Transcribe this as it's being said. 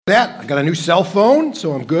I got a new cell phone,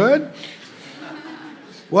 so I'm good.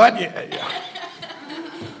 What?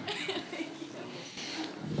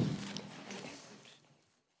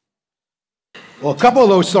 Well, a couple of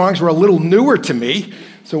those songs were a little newer to me.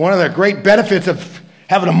 So one of the great benefits of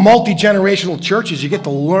having a multi-generational church is you get to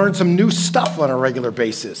learn some new stuff on a regular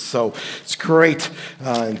basis. So it's great.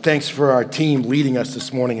 And thanks for our team leading us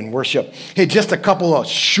this morning in worship. Hey, just a couple of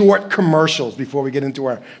short commercials before we get into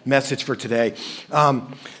our message for today.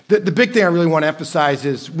 The big thing I really want to emphasize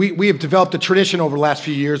is we have developed a tradition over the last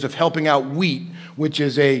few years of helping out Wheat, which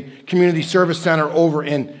is a community service center over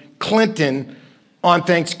in Clinton, on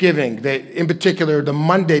Thanksgiving, in particular the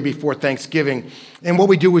Monday before Thanksgiving. And what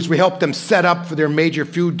we do is we help them set up for their major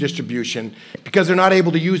food distribution because they're not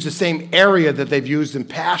able to use the same area that they've used in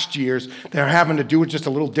past years. They're having to do it just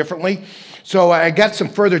a little differently. So I got some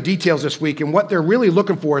further details this week, and what they're really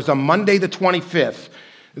looking for is on Monday the 25th,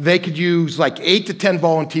 they could use like 8 to 10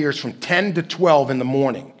 volunteers from 10 to 12 in the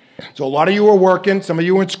morning. So a lot of you are working, some of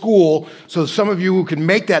you are in school, so some of you who can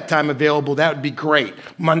make that time available, that would be great.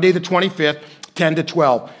 Monday the 25th, 10 to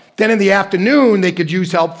 12. Then in the afternoon, they could use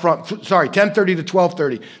help from, 10:30 to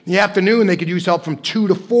 12:30. In the afternoon, they could use help from 2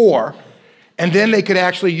 to 4. And then they could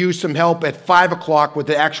actually use some help at 5 o'clock with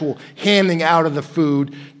the actual handing out of the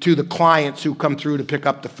food to the clients who come through to pick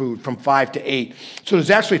up the food from 5 to 8. So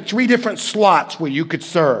there's actually 3 different slots where you could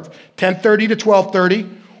serve. 10:30 to 12:30,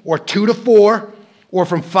 or 2 to 4, or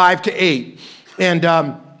from 5 to 8. And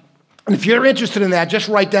if you're interested in that, just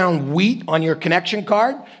write down Wheat on your connection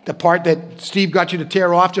card, the part that Steve got you to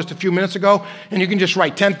tear off just a few minutes ago, and you can just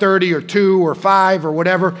write 10:30 or 2 or 5 or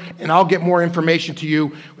whatever, and I'll get more information to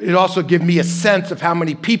you. It also gives me a sense of how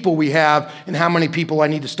many people we have and how many people I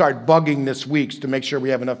need to start bugging this week to make sure we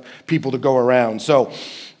have enough people to go around. So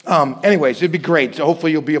anyways, it'd be great. So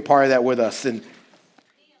hopefully you'll be a part of that with us. And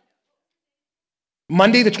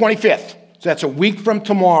Monday the 25th, so that's a week from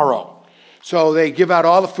tomorrow. So they give out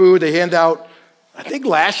all the food. They hand out, I think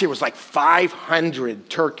last year was like 500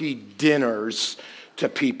 turkey dinners to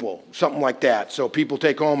people, something like that. So people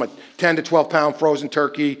take home a 10 to 12 pound frozen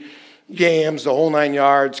turkey, yams, the whole 9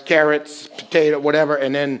 yards, carrots, potato, whatever.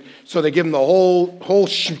 And then, so they give them the whole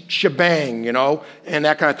shebang, and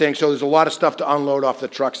that kind of thing. So there's a lot of stuff to unload off the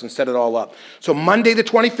trucks and set it all up. So Monday the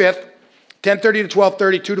 25th, 10:30 to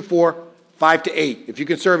 12:30, 2 to 4. 5 to 8. If you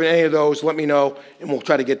can serve in any of those, let me know, and we'll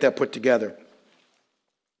try to get that put together.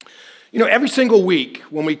 Every single week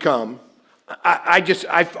when we come,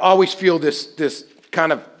 I always feel this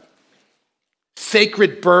kind of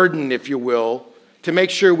sacred burden, if you will, to make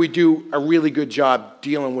sure we do a really good job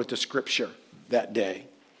dealing with the Scripture that day.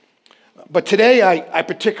 But today, I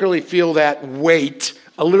particularly feel that weight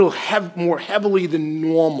a little more heavily than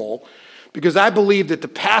normal, because I believe that the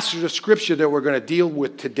passage of Scripture that we're going to deal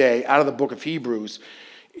with today out of the book of Hebrews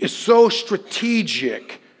is so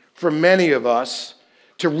strategic for many of us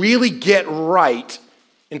to really get right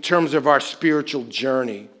in terms of our spiritual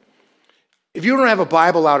journey. If you don't have a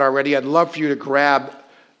Bible out already, I'd love for you to grab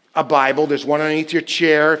a Bible. There's one underneath your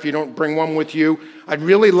chair if you don't bring one with you. I'd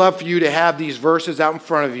really love for you to have these verses out in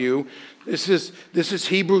front of you. This is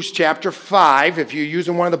Hebrews chapter 5. If you're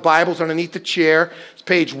using one of the Bibles underneath the chair, it's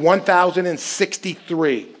page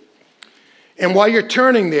 1063. And while you're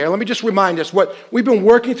turning there, let me just remind us what we've been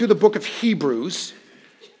working through the book of Hebrews,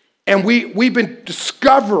 and we've been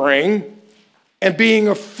discovering and being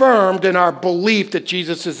affirmed in our belief that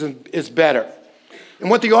Jesus is better.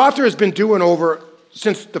 And what the author has been doing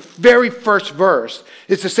since the very first verse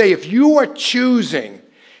is to say, if you are choosing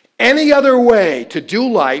any other way to do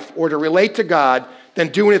life or to relate to God than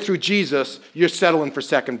doing it through Jesus, you're settling for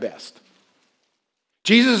second best.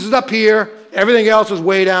 Jesus is up here, everything else is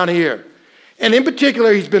way down here. And in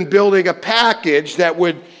particular, he's been building a package that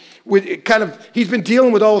he's been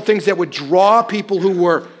dealing with all the things that would draw people who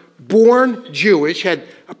were born Jewish, had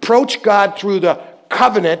approached God through the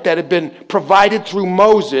covenant that had been provided through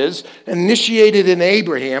Moses, initiated in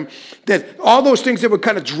Abraham, that all those things that would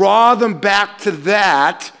kind of draw them back to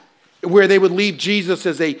that, where they would leave Jesus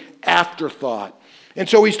as an afterthought. And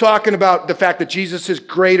so he's talking about the fact that Jesus is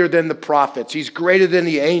greater than the prophets. He's greater than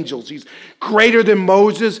the angels. He's greater than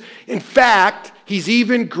Moses. In fact, he's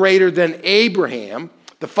even greater than Abraham,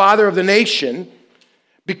 the father of the nation,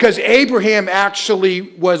 because Abraham actually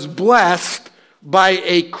was blessed by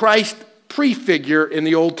a Christ prefigure in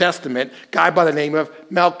the Old Testament, a guy by the name of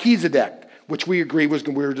Melchizedek, which we agreed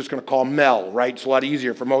we were just going to call Mel, right? It's a lot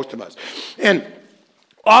easier for most of us. And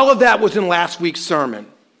all of that was in last week's sermon,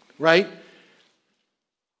 right?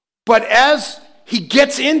 But as he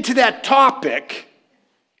gets into that topic,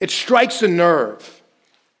 it strikes a nerve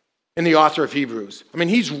in the author of Hebrews. I mean,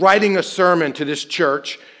 he's writing a sermon to this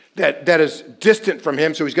church that is distant from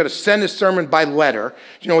him, so he's got to send his sermon by letter.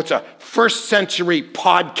 You know, it's a first century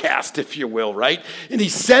podcast, if you will, right? And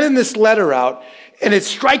he's sending this letter out, and it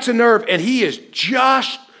strikes a nerve, and he is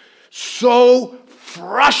just so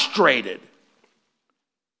frustrated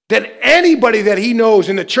that anybody that he knows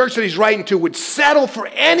in the church that he's writing to would settle for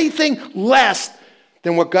anything less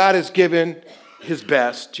than what God has given his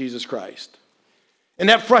best, Jesus Christ. And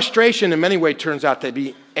that frustration in many ways turns out to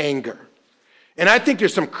be anger. And I think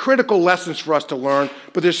there's some critical lessons for us to learn,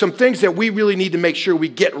 but there's some things that we really need to make sure we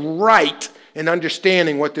get right in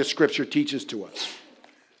understanding what this scripture teaches to us.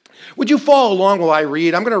 Would you follow along while I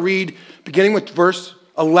read? I'm going to read beginning with verse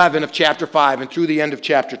 11 of chapter 5 and through the end of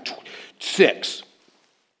chapter 6.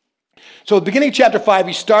 So at the beginning of chapter 5,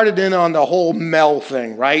 he started in on the whole Mel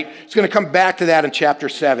thing, right? He's going to come back to that in chapter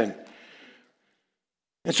 7.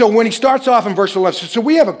 And so when he starts off in verse 11, so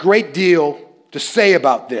we have a great deal to say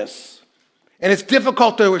about this. And it's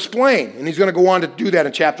difficult to explain. And he's going to go on to do that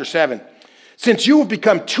in chapter 7. Since you have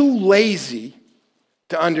become too lazy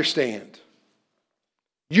to understand.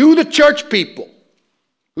 You, the church people,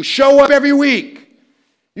 who show up every week,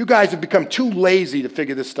 you guys have become too lazy to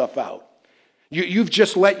figure this stuff out. You've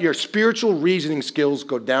just let your spiritual reasoning skills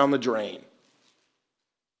go down the drain.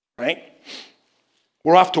 Right?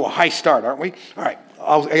 We're off to a high start, aren't we? All right,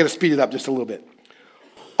 I got to speed it up just a little bit.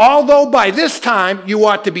 Although by this time you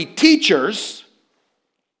ought to be teachers,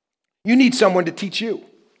 you need someone to teach you.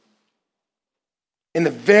 In the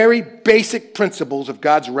very basic principles of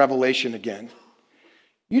God's revelation again.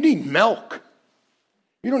 You need milk.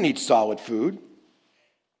 You don't need solid food.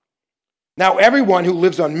 Now, everyone who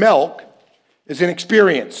lives on milk is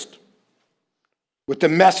inexperienced with the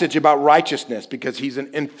message about righteousness because he's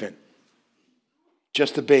an infant,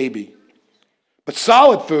 just a baby. But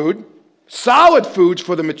solid food's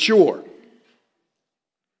for the mature,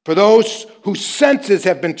 for those whose senses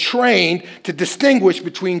have been trained to distinguish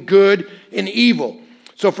between good and evil.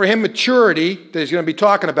 So for him, maturity, that he's going to be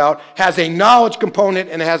talking about, has a knowledge component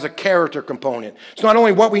and it has a character component. It's not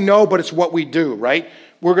only what we know, but it's what we do, right?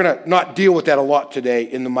 We're going to not deal with that a lot today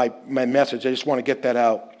in my message. I just want to get that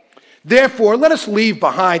out. Therefore, let us leave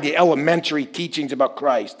behind the elementary teachings about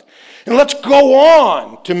Christ. And let's go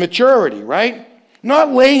on to maturity, right?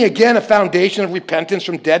 Not laying again a foundation of repentance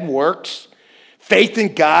from dead works, faith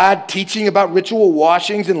in God, teaching about ritual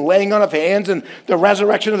washings and laying on of hands and the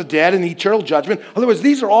resurrection of the dead and the eternal judgment. In other words,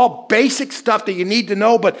 these are all basic stuff that you need to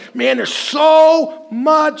know, but man, there's so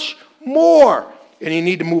much more, and you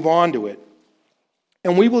need to move on to it.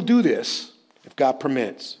 And we will do this if God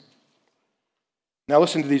permits. Now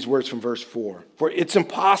listen to these words from verse 4. For it's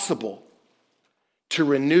impossible to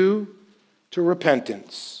renew to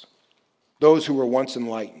repentance those who were once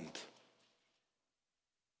enlightened,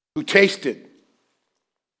 who tasted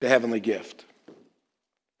the heavenly gift,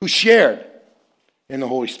 who shared in the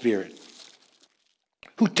Holy Spirit,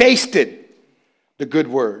 who tasted the good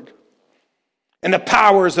word and the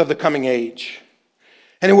powers of the coming age,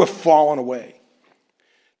 and who have fallen away.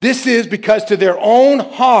 This is because to their own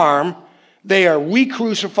harm they are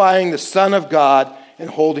re-crucifying the Son of God and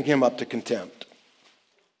holding him up to contempt.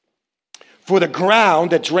 For the ground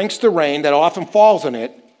that drinks the rain that often falls on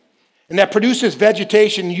it, and that produces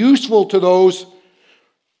vegetation useful to those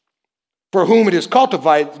for whom it is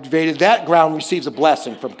cultivated, that ground receives a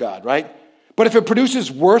blessing from God, right? But if it produces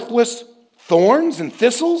worthless thorns and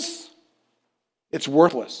thistles, it's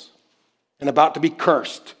worthless and about to be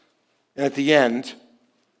cursed, and at the end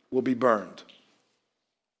will be burned.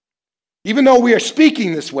 Even though we are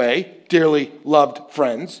speaking this way, dearly loved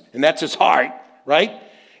friends, and that's his heart, right?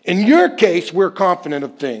 In your case, we're confident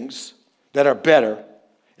of things that are better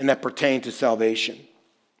and that pertain to salvation.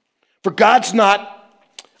 For God's not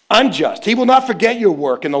unjust. He will not forget your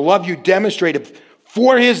work and the love you demonstrated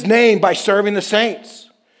for his name by serving the saints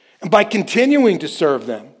and by continuing to serve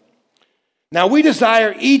them. Now we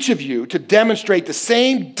desire each of you to demonstrate the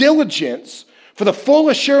same diligence for the full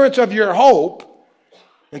assurance of your hope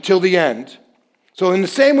until the end. So in the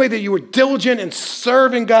same way that you were diligent in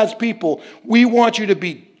serving God's people, we want you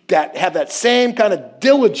to have that same kind of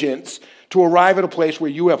diligence to arrive at a place where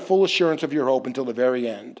you have full assurance of your hope until the very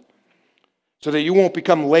end. So that you won't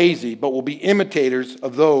become lazy, but will be imitators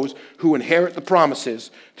of those who inherit the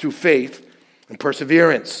promises through faith and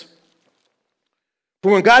perseverance.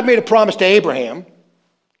 For when God made a promise to Abraham,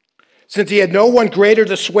 since he had no one greater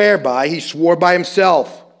to swear by, he swore by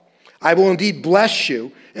himself, I will indeed bless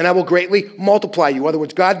you, and I will greatly multiply you. In other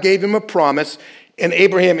words, God gave him a promise, and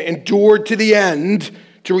Abraham endured to the end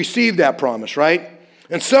to receive that promise, right?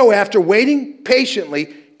 And so after waiting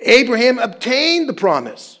patiently, Abraham obtained the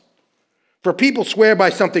promise. For people swear by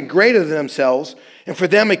something greater than themselves, and for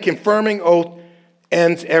them a confirming oath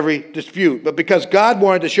ends every dispute. But because God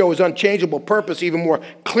wanted to show his unchangeable purpose even more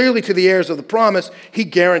clearly to the heirs of the promise, he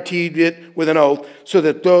guaranteed it with an oath, so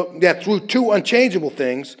that through two unchangeable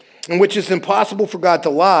things, in which it's impossible for God to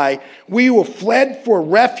lie, we who have fled for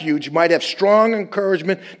refuge might have strong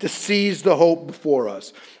encouragement to seize the hope before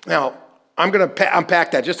us. Now, I'm going to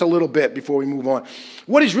unpack that just a little bit before we move on.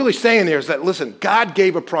 What he's really saying there is that, listen, God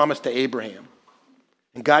gave a promise to Abraham,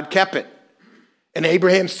 and God kept it. And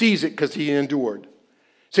Abraham sees it because he endured.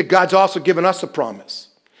 So God's also given us a promise.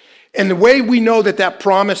 And the way we know that that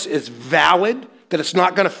promise is valid, that it's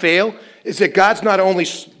not going to fail, is that God's not only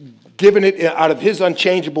given it out of his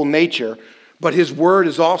unchangeable nature, but his word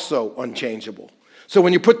is also unchangeable. So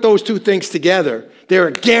when you put those two things together, they're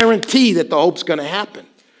a guarantee that the hope's going to happen.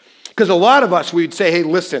 Because a lot of us, we'd say, hey,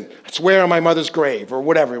 listen, I swear on my mother's grave or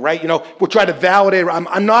whatever, right? We'll try to validate it.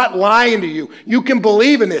 I'm not lying to you. You can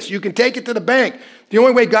believe in this. You can take it to the bank. The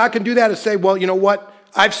only way God can do that is say, well, you know what?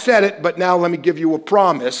 I've said it, but now let me give you a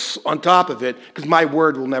promise on top of it, because my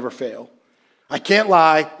word will never fail. I can't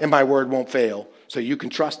lie, and my word won't fail, so you can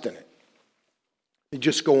trust in it. You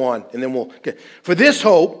just go on, and then we'll... Okay. For this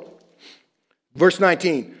hope, verse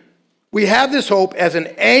 19, we have this hope as an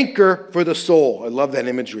anchor for the soul. I love that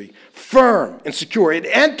imagery. Firm and secure. It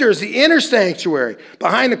enters the inner sanctuary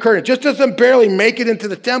behind the curtain. It just doesn't barely make it into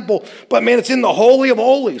the temple, but man, it's in the Holy of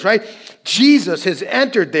Holies, right? Jesus has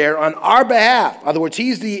entered there on our behalf. In other words,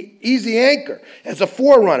 he's the anchor as a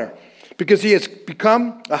forerunner, because he has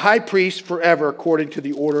become a high priest forever according to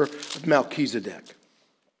the order of Melchizedek.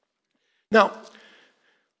 Now,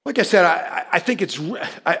 like I said, I think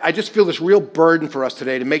I just feel this real burden for us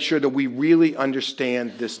today to make sure that we really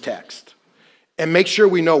understand this text and make sure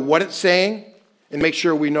we know what it's saying and make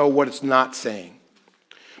sure we know what it's not saying.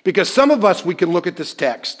 Because some of us, we can look at this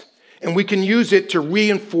text and we can use it to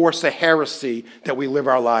reinforce a heresy that we live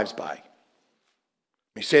our lives by. Let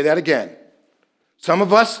me say that again. Some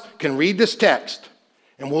of us can read this text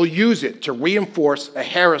and we'll use it to reinforce a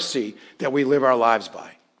heresy that we live our lives by.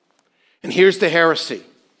 And here's the heresy.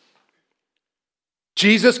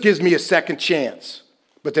 Jesus gives me a second chance,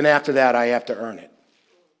 but then after that, I have to earn it.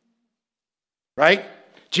 Right?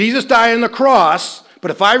 Jesus died on the cross, but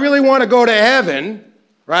if I really want to go to heaven,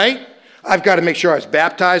 right, I've got to make sure I was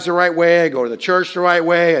baptized the right way, I go to the church the right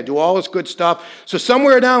way, I do all this good stuff. So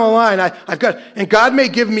somewhere down the line, and God may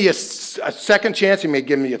give me a second chance, he may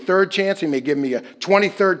give me a third chance, he may give me a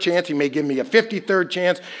 23rd chance, he may give me a 53rd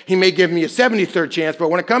chance, he may give me a 73rd chance,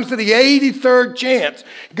 but when it comes to the 83rd chance,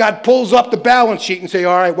 God pulls up the balance sheet and say,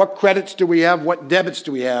 all right, what credits do we have, what debits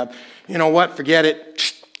do we have? You know what, forget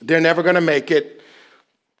it, they're never going to make it.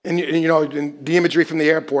 And the imagery from the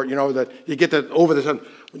airport, that you get over the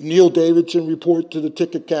Neil Davidson report to the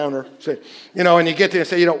ticket counter. Say, and you get there and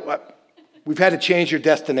say, we've had to change your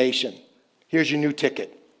destination. Here's your new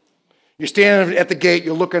ticket. You're standing at the gate,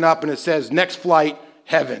 you're looking up, and it says, next flight,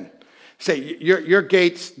 heaven. Say, your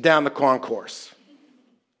gate's down the concourse.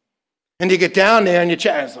 And you get down there and you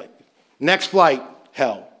check, it's like, next flight,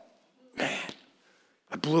 hell. Man,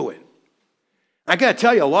 I blew it. I got to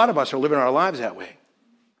tell you, a lot of us are living our lives that way.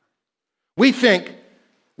 We think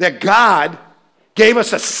that God gave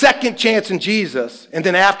us a second chance in Jesus, and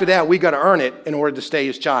then after that, we got to earn it in order to stay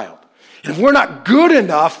his child. And if we're not good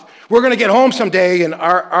enough, we're going to get home someday, and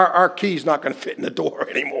our key's not going to fit in the door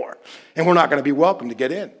anymore, and we're not going to be welcome to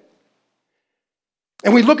get in.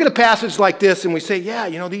 And we look at a passage like this, and we say,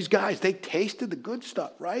 yeah, these guys, they tasted the good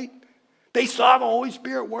stuff, right? They saw the Holy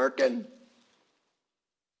Spirit working.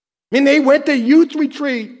 I mean, they went to youth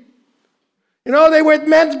retreat. They went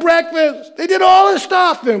men's breakfast. They did all this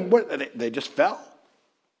stuff, and they just fell.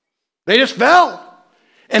 They just fell.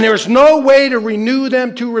 And there's no way to renew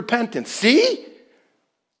them to repentance. See?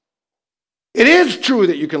 It is true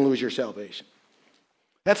that you can lose your salvation.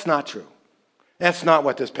 That's not true. That's not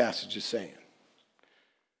what this passage is saying.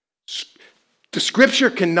 The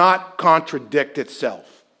Scripture cannot contradict itself.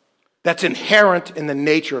 That's inherent in the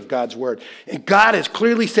nature of God's word. And God has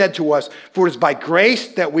clearly said to us, for it is by grace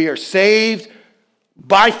that we are saved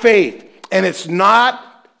by faith. And it's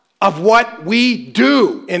not of what we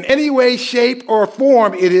do in any way, shape, or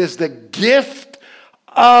form. It is the gift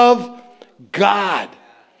of God.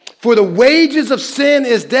 For the wages of sin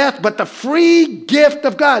is death, but the free gift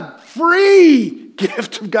of God,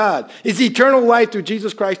 is eternal life through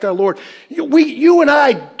Jesus Christ our Lord. You and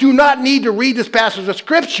I do not need to read this passage of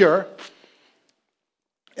Scripture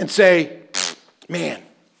and say, man,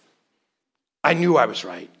 I knew I was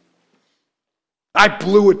right. I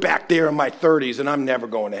blew it back there in my 30s, and I'm never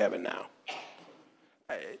going to heaven now.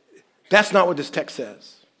 That's not what this text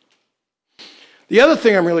says. The other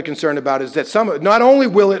thing I'm really concerned about is that not only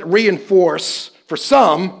will it reinforce, for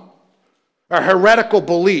some, a heretical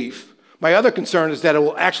belief, my other concern is that it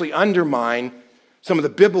will actually undermine some of the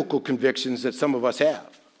biblical convictions that some of us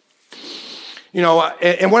have.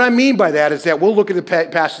 And what I mean by that is that we'll look at a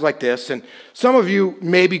passage like this, and some of you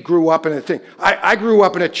maybe grew up in a thing. I grew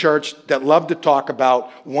up in a church that loved to talk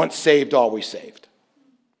about once saved, always saved.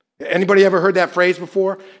 Anybody ever heard that phrase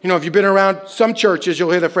before? If you've been around some churches,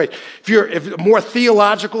 you'll hear that phrase. If you're a more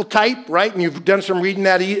theological type, right, and you've done some reading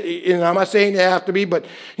that, and I'm not saying you have to be, but,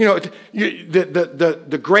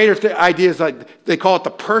 the greater idea is like they call it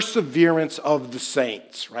the perseverance of the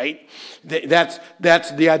saints, right? That's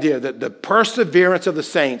the idea, the perseverance of the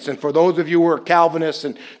saints. And for those of you who are Calvinists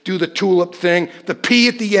and do the tulip thing, the P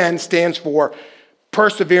at the end stands for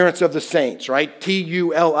perseverance of the saints, right?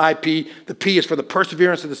 T-U-L-I-P. The P is for the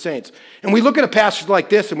perseverance of the saints. And we look at a passage like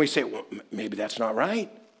this and we say, well, maybe that's not right.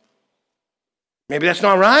 Maybe that's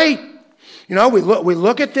not right. We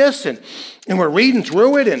look at this and we're reading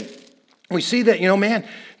through it and we see that, man,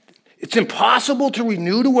 it's impossible to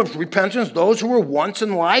renew to repentance those who were once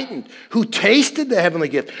enlightened, who tasted the heavenly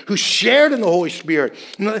gift, who shared in the Holy Spirit.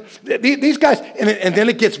 These guys, and then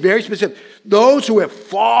it gets very specific. Those who have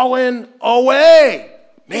fallen away.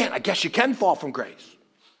 Man, I guess you can fall from grace.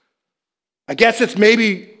 I guess it's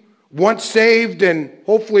maybe once saved and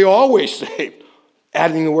hopefully always saved.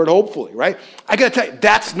 Adding the word hopefully, right? I got to tell you,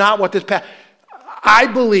 that's not what this passage.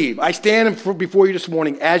 I stand before you this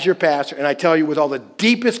morning as your pastor, and I tell you with all the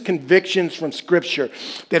deepest convictions from Scripture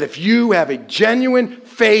that if you have a genuine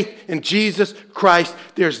faith in Jesus Christ,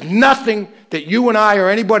 there's nothing that you and I or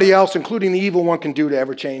anybody else, including the evil one, can do to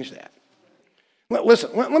ever change that. Well,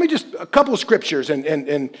 listen, let me just, a couple of scriptures, and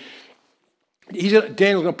Daniel's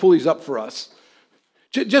going to pull these up for us.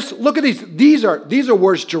 Just look at these. These are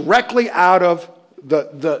words directly out of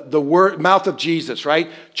the word mouth of Jesus, right?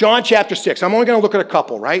 John chapter 6. I'm only going to look at a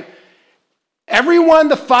couple, right? Everyone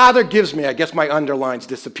the Father gives me, I guess my underlines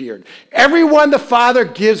disappeared. Everyone the Father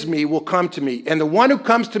gives me will come to me, and the one who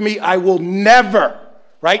comes to me I will never,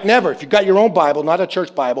 right? Never. If you've got your own Bible, not a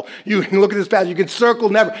church Bible, you can look at this passage, you can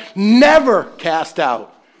circle never cast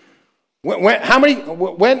out. When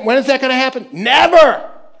is that going to happen?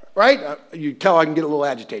 Never, right? You tell I can get a little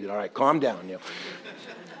agitated. All right, calm down,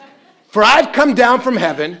 For I've come down from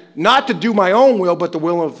heaven, not to do my own will, but the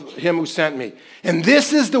will of him who sent me. And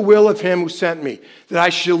this is the will of him who sent me, that I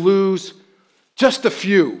shall lose just a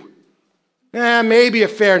few. Maybe a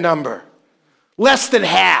fair number. Less than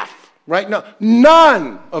half, right? No,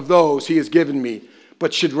 none of those he has given me,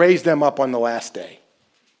 but should raise them up on the last day.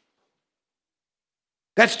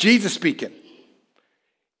 That's Jesus speaking.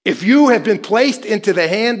 If you have been placed into the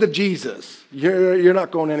hand of Jesus, you're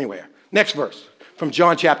not going anywhere. Next verse. From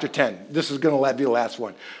John chapter 10. This is going to be the last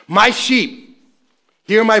one. My sheep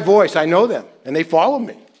hear my voice. I know them, and they follow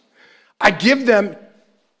me. I give them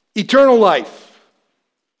eternal life.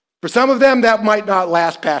 For some of them, that might not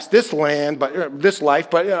last past this life,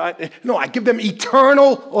 but I give them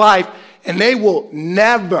eternal life, and they will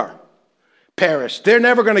never perish. They're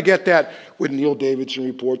never going to get that, would Neil Davidson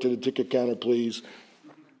report to the ticket counter, please?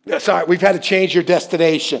 Sorry, we've had to change your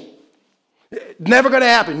destination. Never going to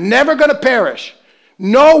happen. Never going to perish.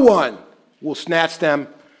 No one will snatch them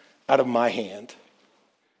out of my hand.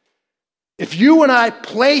 If you and I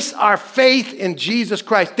place our faith in Jesus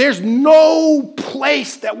Christ, there's no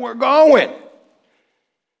place that we're going.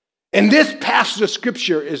 And this passage of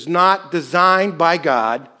Scripture is not designed by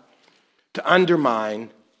God to undermine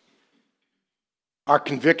our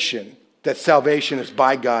conviction that salvation is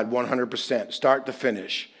by God 100%, start to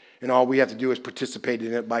finish, and all we have to do is participate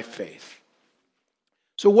in it by faith.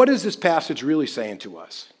 So what is this passage really saying to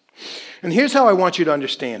us? And here's how I want you to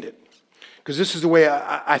understand it, because this is the way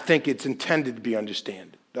I think it's intended to be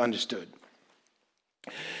understood.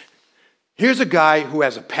 Here's a guy who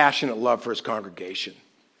has a passionate love for his congregation,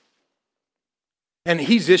 and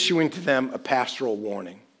he's issuing to them a pastoral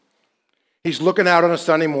warning. He's looking out on a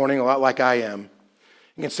Sunday morning, a lot like I am,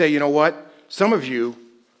 and can say, you know what? Some of you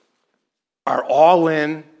are all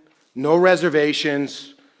in, no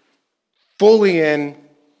reservations, fully in,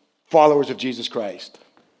 followers of Jesus Christ.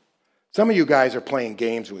 Some of you guys are playing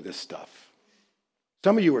games with this stuff.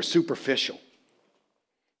 Some of you are superficial,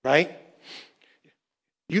 right?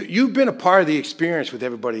 You've been a part of the experience with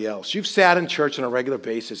everybody else. You've sat in church on a regular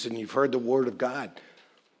basis and you've heard the word of God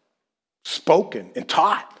spoken and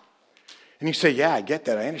taught. And you say, yeah, I get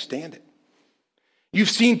that. I understand it. You've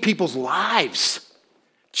seen people's lives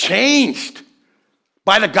changed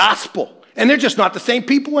by the gospel. And they're just not the same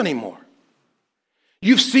people anymore.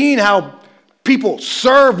 You've seen how people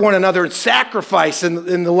serve one another and sacrifice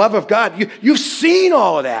in the love of God. You've seen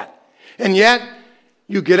all of that. And yet,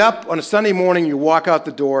 you get up on a Sunday morning, you walk out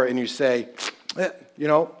the door, and you say,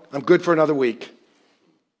 I'm good for another week.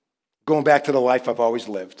 Going back to the life I've always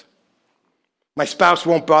lived. My spouse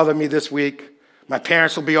won't bother me this week. My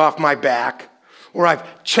parents will be off my back. Or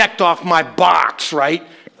I've checked off my box, right,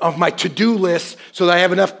 of my to-do list so that I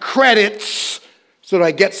have enough credits so that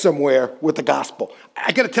I get somewhere with the gospel.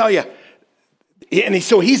 I got to tell you,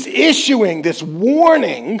 so he's issuing this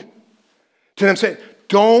warning to them saying,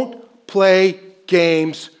 don't play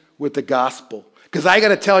games with the gospel. Because I got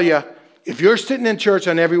to tell you, if you're sitting in church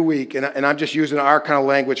on every week, and I'm just using our kind of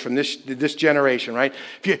language from this generation, right?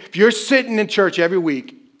 If you're sitting in church every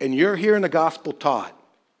week and you're hearing the gospel taught,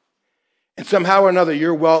 and somehow or another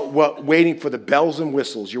you're waiting for the bells and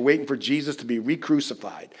whistles, you're waiting for Jesus to be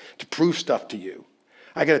re-crucified, to prove stuff to you,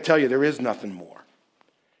 I got to tell you, there is nothing more.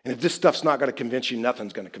 And if this stuff's not going to convince you,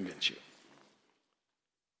 nothing's going to convince you.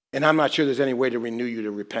 And I'm not sure there's any way to renew you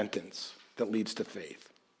to repentance that leads to faith.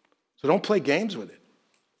 So don't play games with it.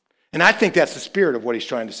 And I think that's the spirit of what he's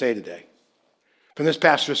trying to say today. From this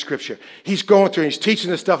passage of Scripture. He's going through and he's teaching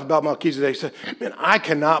this stuff about Melchizedek. He said, man, I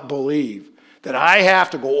cannot believe that I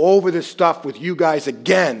have to go over this stuff with you guys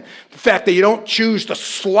again. The fact that you don't choose the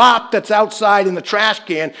slop that's outside in the trash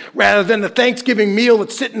can rather than the Thanksgiving meal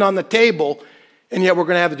that's sitting on the table, and yet we're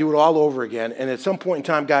going to have to do it all over again. And at some point in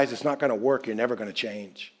time, guys, it's not going to work. You're never going to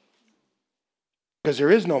change. Because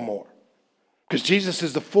there is no more. Because Jesus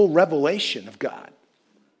is the full revelation of God.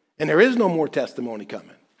 And there is no more testimony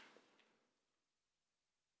coming.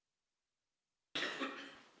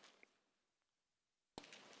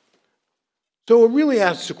 So it really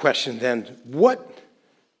asks the question then, what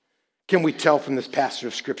can we tell from this passage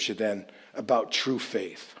of Scripture then about true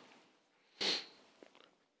faith?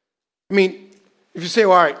 I mean, if you say,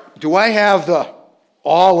 well, all right, do I have the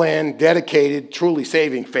all-in, dedicated, truly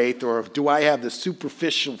saving faith, or do I have the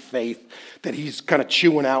superficial faith that he's kind of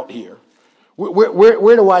chewing out here?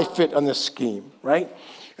 Where do I fit on this scheme, right?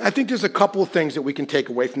 I think there's a couple of things that we can take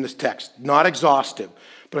away from this text. Not exhaustive,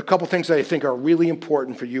 but a couple of things that I think are really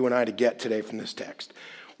important for you and I to get today from this text.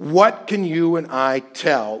 What can you and I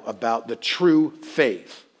tell about the true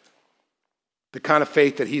faith? The kind of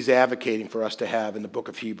faith that he's advocating for us to have in the book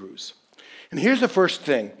of Hebrews. And here's the first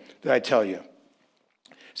thing that I tell you.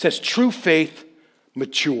 It says true faith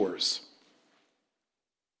matures.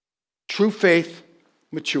 True faith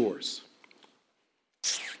matures.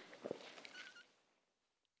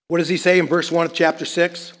 What does he say in verse 1 of chapter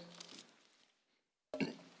 6? He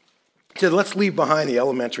said, let's leave behind the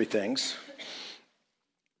elementary things,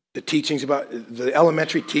 the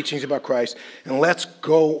elementary teachings about Christ, and let's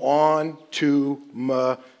go on to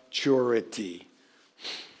maturity.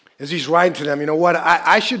 As he's writing to them, you know what?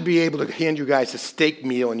 I should be able to hand you guys a steak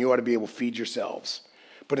meal and you ought to be able to feed yourselves.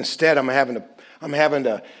 But instead, I'm having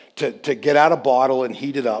to get out a bottle and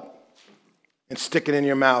heat it up and stick it in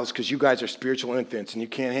your mouths because you guys are spiritual infants and you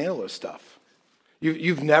can't handle this stuff.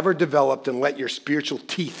 You've never developed and let your spiritual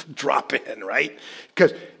teeth drop in, right?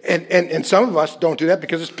 And some of us don't do that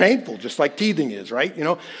because it's painful, just like teething is, right? You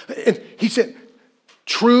know, and he said,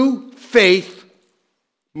 true faith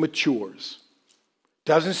matures.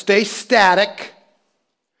 Doesn't stay static.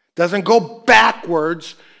 Doesn't go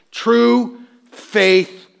backwards. True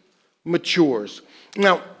faith matures.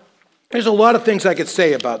 Now, there's a lot of things I could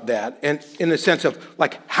say about that, and in the sense of,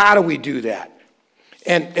 like, how do we do that?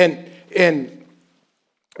 And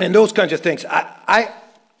those kinds of things.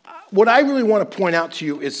 What I really want to point out to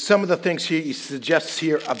you is some of the things he suggests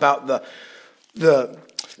here about the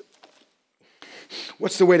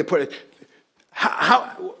what's the way to put it?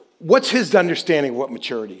 What's his understanding of what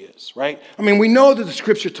maturity is, right? I mean, we know that the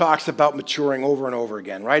Scripture talks about maturing over and over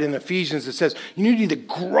again, right? In Ephesians, it says you need to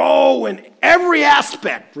grow in every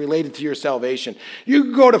aspect related to your salvation. You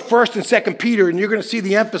can go to 1st and 2nd Peter, and you're going to see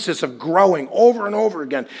the emphasis of growing over and over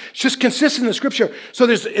again. It's just consistent in the Scripture. So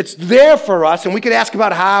it's there for us, and we could ask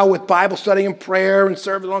about how with Bible study and prayer and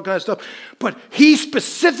service and all kind of stuff. But he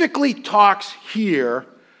specifically talks here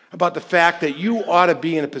about the fact that you ought to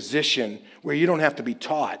be in a position where you don't have to be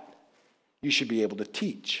taught. You should be able to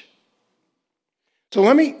teach. So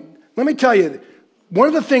let me tell you, one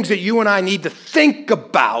of the things that you and I need to think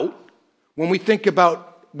about when we think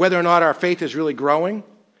about whether or not our faith is really growing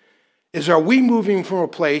is, are we moving from a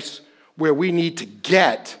place where we need to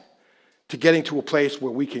getting to a place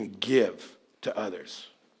where we can give to others?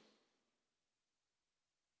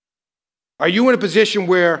 Are you in a position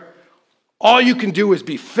where all you can do is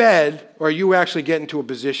be fed, or are you actually getting to a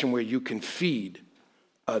position where you can feed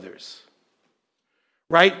others?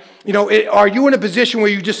 right? Are you in a position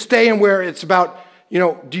where you just stay in where it's about,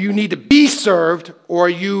 do you need to be served, or are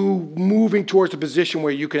you moving towards a position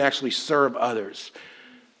where you can actually serve others?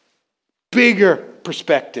 Bigger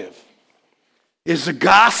perspective. Is the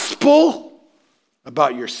gospel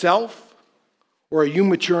about yourself, or are you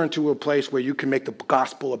maturing to a place where you can make the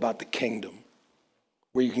gospel about the kingdom,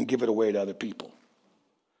 where you can give it away to other people?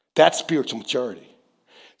 That's spiritual maturity.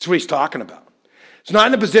 That's what he's talking about. It's not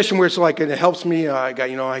in a position where it's like, it helps me, I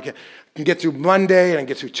can get through Monday and I can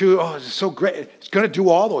get through Tuesday. Oh, it's so great. It's going to do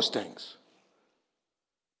all those things.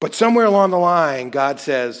 But somewhere along the line, God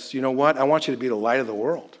says, you know what? I want you to be the light of the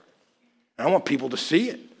world. And I want people to see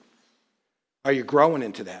it. Are you growing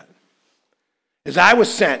into that? As I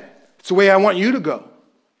was sent, it's the way I want you to go.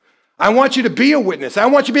 I want you to be a witness. I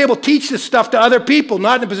want you to be able to teach this stuff to other people,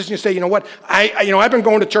 not in a position to say, you know what, I've been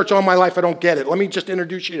going to church all my life, I don't get it. Let me just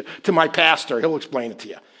introduce you to my pastor. He'll explain it to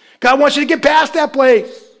you. God wants you to get past that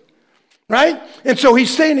place, right? And so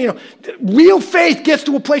he's saying, real faith gets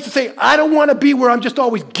to a place to say, I don't want to be where I'm just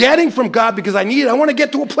always getting from God because I need it. I want to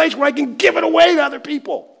get to a place where I can give it away to other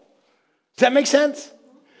people. Does that make sense?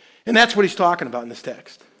 And that's what he's talking about in this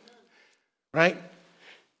text, right?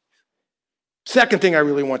 Second thing I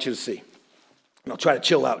really want you to see, and I'll try to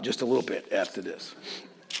chill out just a little bit after this.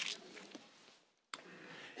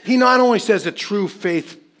 He not only says that true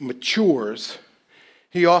faith matures,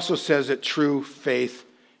 he also says that true faith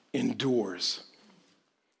endures.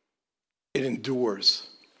 It endures,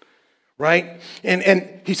 right?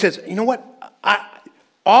 And he says, you know what?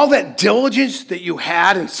 All that diligence that you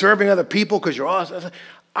had in serving other people because you're awesome,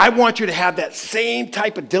 I want you to have that same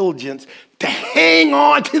type of diligence to hang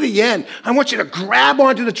on to the end. I want you to grab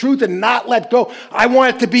onto the truth and not let go. I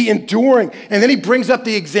want it to be enduring. And then he brings up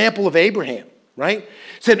the example of Abraham, right?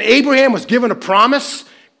 He said Abraham was given a promise.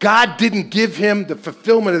 God didn't give him the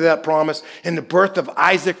fulfillment of that promise in the birth of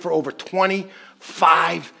Isaac for over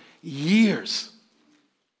 25 years.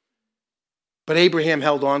 But Abraham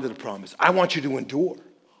held on to the promise. I want you to endure.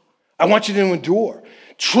 I want you to endure.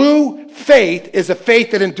 True faith is a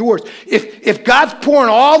faith that endures. If God's pouring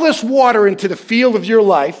all this water into the field of your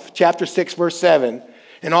life, chapter 6, verse 7,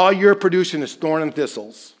 and all you're producing is thorn and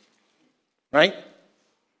thistles, right?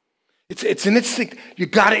 It's an instinct. You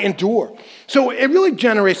got to endure. So it really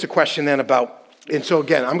generates a question then about, and so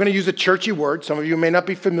again, I'm going to use a churchy word. Some of you may not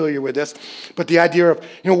be familiar with this, but the idea of,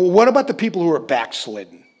 what about the people who are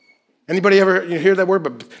backslidden? Anybody ever hear that word?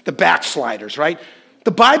 But the backsliders, right?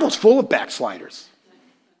 The Bible's full of backsliders.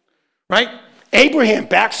 Right? Abraham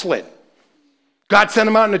backslid. God sent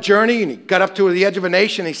him out on a journey, and he got up to the edge of a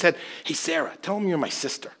nation, and he said, hey, Sarah, tell him you're my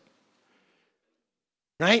sister.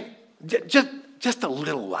 Right? Just a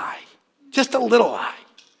little lie. Just a little lie.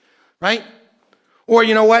 Right? Or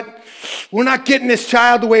you know what? We're not getting this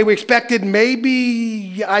child the way we expected.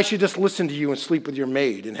 Maybe I should just listen to you and sleep with your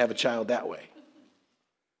maid and have a child that way.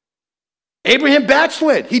 Abraham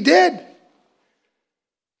backslid. He did.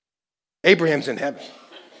 Abraham's in heaven.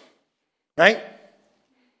 Right?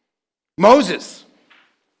 Moses,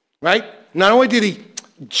 right? Not only did he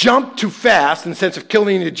jump too fast in the sense of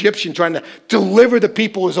killing an Egyptian, trying to deliver the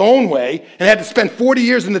people his own way, and had to spend 40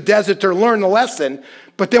 years in the desert to learn the lesson,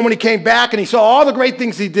 but then when he came back and he saw all the great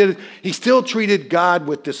things he did, he still treated God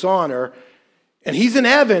with dishonor, and he's in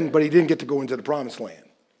heaven, but he didn't get to go into the promised land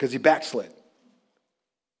because he backslid.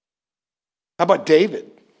 How about David?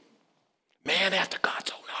 Man after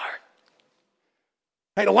God's own heart.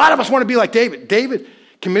 Right? A lot of us want to be like David. David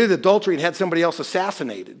committed adultery and had somebody else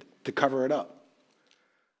assassinated to cover it up.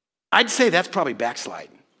 I'd say that's probably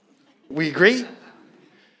backsliding. We agree?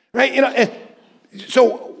 Right?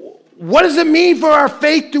 So what does it mean for our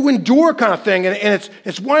faith to endure kind of thing? And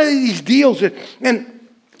it's one of these deals. And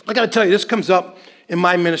I got to tell you, this comes up in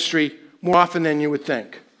my ministry more often than you would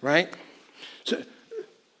think, right? So,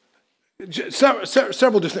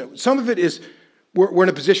 several different, some of it is we're in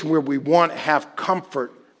a position where we want to have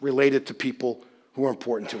comfort related to people who are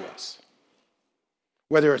important to us.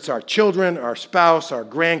 Whether it's our children, our spouse, our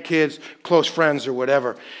grandkids, close friends, or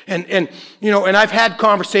whatever. And I've had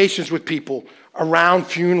conversations with people around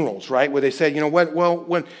funerals, right, where they say, when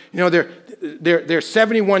their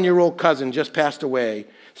 71-year-old cousin just passed away,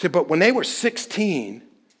 said, but when they were 16,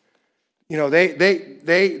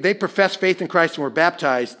 they professed faith in Christ and were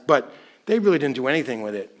baptized, but they really didn't do anything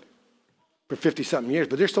with it for 50-something years,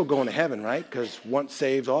 but they're still going to heaven, right? Because once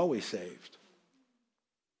saved, always saved.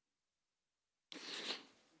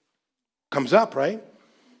 Comes up, right?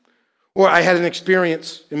 Or I had an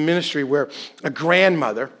experience in ministry where a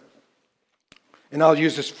grandmother, and I'll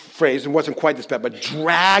use this phrase, it wasn't quite this bad, but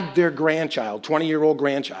dragged their grandchild, 20-year-old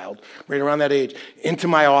grandchild, right around that age, into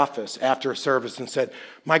my office after a service and said,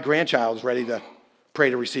 my grandchild is ready to pray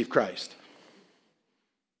to receive Christ.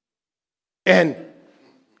 And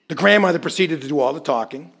the grandmother proceeded to do all the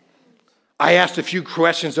talking. I asked a few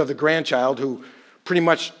questions of the grandchild, who pretty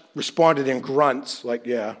much responded in grunts, like,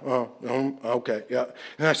 yeah, okay, yeah.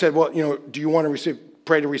 And I said, well, do you want to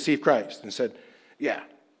pray to receive Christ? And said, yeah.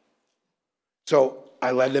 So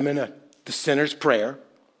I led them in the sinner's prayer.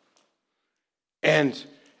 And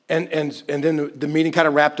then the meeting kind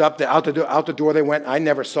of wrapped up. Out the door they went. I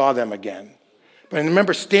never saw them again. But I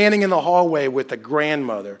remember standing in the hallway with the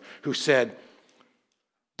grandmother who said,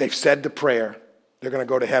 they've said the prayer. They're going to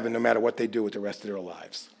go to heaven no matter what they do with the rest of their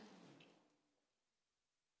lives.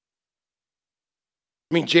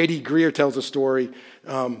 I mean, J.D. Greear tells a story.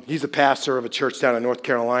 He's a pastor of a church down in North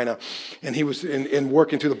Carolina, and he was in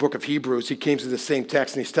working through the book of Hebrews. He came to the same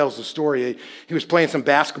text, and he tells the story. He was playing some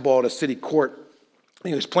basketball at a city court.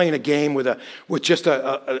 He was playing a game with just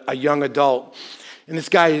a young adult. And this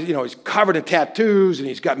guy, he's covered in tattoos, and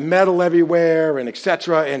he's got metal everywhere, and et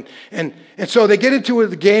cetera. And so they get into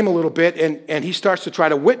the game a little bit, and he starts to try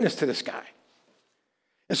to witness to this guy.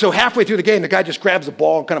 And so halfway through the game, the guy just grabs the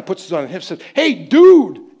ball and kind of puts it on his hip and says, hey,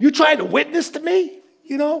 dude, you trying to witness to me?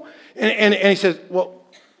 And he says, well,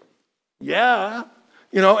 yeah.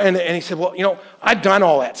 And he said, well, I've done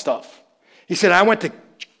all that stuff. He said, I went to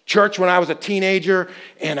church when I was a teenager,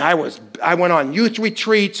 and I went on youth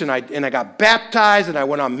retreats, and I got baptized, and I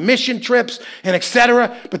went on mission trips, and et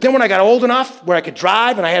cetera. But then when I got old enough where I could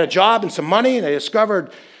drive, and I had a job and some money, and I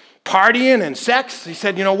discovered partying and sex, he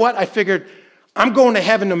said, you know what? I figured I'm going to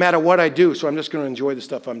heaven no matter what I do, so I'm just going to enjoy the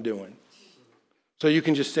stuff I'm doing. So you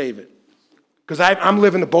can just save it. Because I'm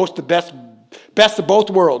living the best of both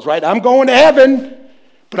worlds, right? I'm going to heaven,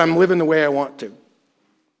 but I'm living the way I want to.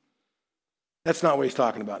 That's not what he's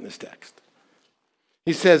talking about in this text.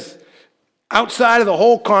 He says, outside of the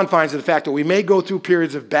whole confines of the fact that we may go through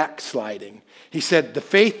periods of backsliding, he said, the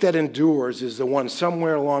faith that endures is the one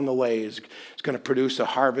somewhere along the way is going to produce a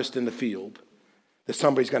harvest in the field that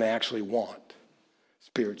somebody's going to actually want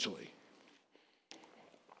spiritually.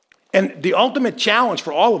 And the ultimate challenge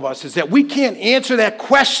for all of us is that we can't answer that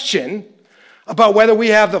question about whether we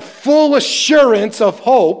have the full assurance of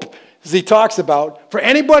hope, as he talks about, for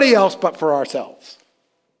anybody else but for ourselves.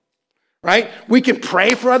 Right? We can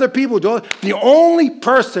pray for other people. The only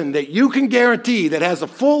person that you can guarantee that has a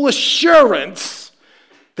full assurance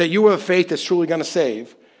that you have a faith that's truly going to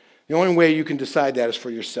save, the only way you can decide that is for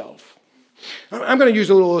yourself. I'm going to use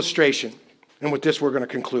a little illustration, and with this we're going to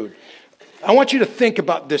conclude. I want you to think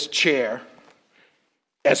about this chair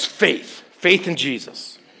as faith in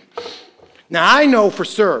Jesus. Now, I know for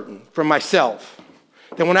certain, for myself,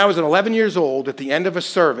 that when I was 11 years old, at the end of a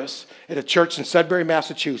service at a church in Sudbury,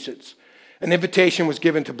 Massachusetts, an invitation was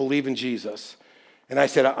given to believe in Jesus. And I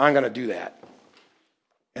said, I'm going to do that.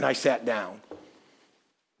 And I sat down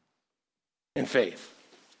in faith.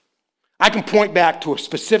 I can point back to a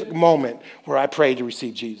specific moment where I prayed to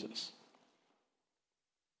receive Jesus.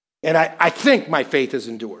 And I think my faith has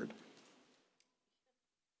endured.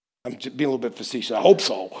 I'm just being a little bit facetious. I hope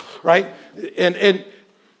so, right? And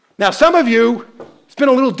now some of you, it's been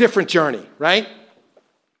a little different journey, right?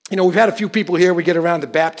 We've had a few people here, we get around to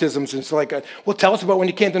baptisms, and it's like, well, tell us about when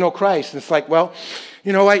you came to know Christ. And it's like, well,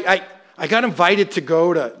 I got invited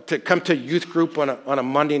to come to a youth group on a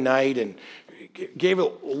Monday night, and gave it,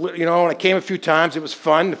 and I came a few times. It was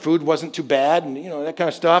fun. The food wasn't too bad, and that kind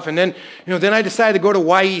of stuff. And then, then I decided to go to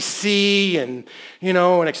YEC, and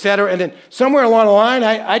and et cetera. And then somewhere along the line,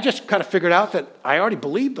 I just kind of figured out that I already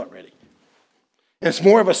believed already. And it's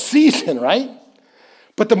more of a season, right?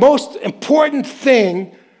 But the most important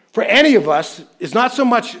thing for any of us is not so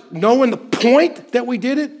much knowing the point that we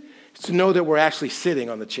did it, it's to know that we're actually sitting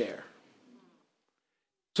on the chair.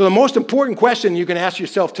 So the most important question you can ask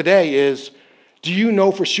yourself today is, do you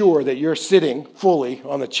know for sure that you're sitting fully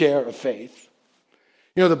on the chair of faith?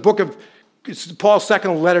 The book of Paul's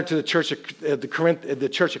second letter to the church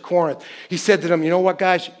of Corinth, he said to them, you know what,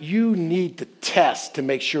 guys? You need to test to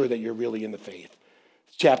make sure that you're really in the faith.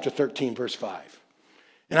 It's chapter 13, verse 5.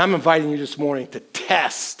 And I'm inviting you this morning to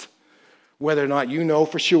test whether or not you know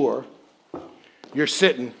for sure you're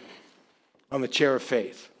sitting on the chair of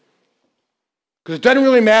faith. Because it doesn't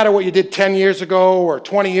really matter what you did 10 years ago or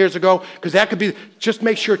 20 years ago, because that could be, just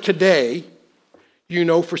make sure today you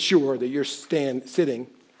know for sure that you're sitting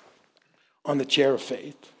on the chair of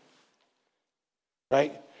faith.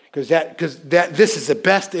 Right? Because this is the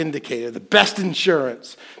best indicator, the best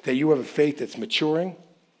insurance that you have a faith that's maturing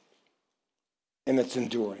and that's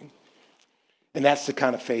enduring. And that's the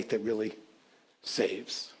kind of faith that really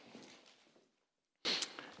saves.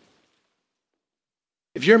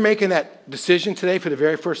 If you're making that decision today for the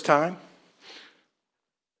very first time,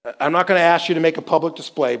 I'm not going to ask you to make a public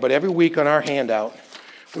display, but every week on our handout,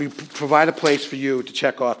 we provide a place for you to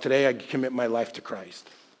check off, today I commit my life to Christ.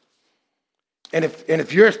 And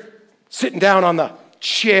if you're sitting down on the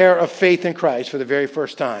chair of faith in Christ for the very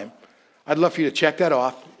first time, I'd love for you to check that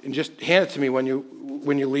off and just hand it to me when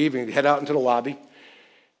you leave and head out into the lobby.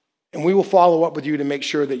 And we will follow up with you to make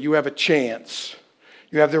sure that you have a chance,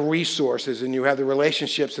 you have the resources, and you have the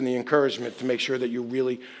relationships and the encouragement to make sure that you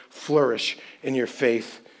really flourish in your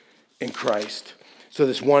faith in Christ. So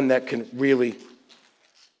there's one that can really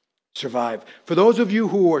survive. For those of you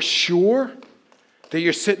who are sure that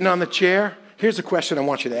you're sitting on the chair, here's a question I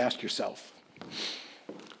want you to ask yourself.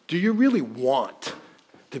 Do you really want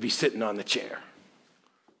to be sitting on the chair?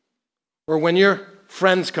 Or when your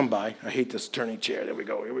friends come by, I hate this turning chair, there we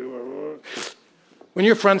go. When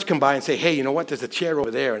your friends come by and say, hey, you know what, there's a chair over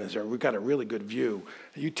there, and we've got a really good view.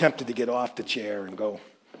 Are you tempted to get off the chair and go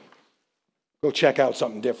check out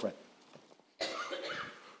something different?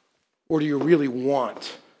 Or do you really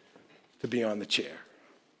want to be on the chair?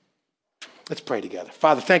 Let's pray together.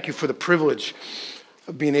 Father, thank you for the privilege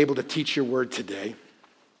of being able to teach your word today.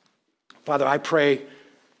 Father, I pray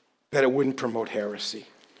that it wouldn't promote heresy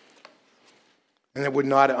and it would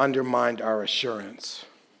not undermine our assurance.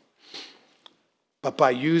 But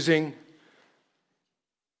by using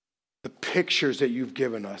the pictures that you've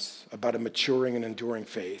given us about a maturing and enduring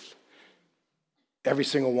faith, every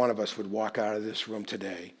single one of us would walk out of this room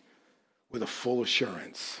today with a full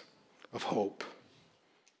assurance of hope.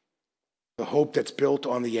 The hope that's built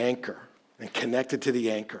on the anchor and connected to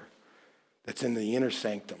the anchor that's in the inner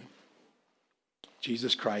sanctum,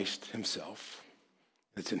 Jesus Christ himself.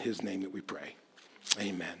 It's in his name that we pray.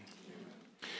 Amen.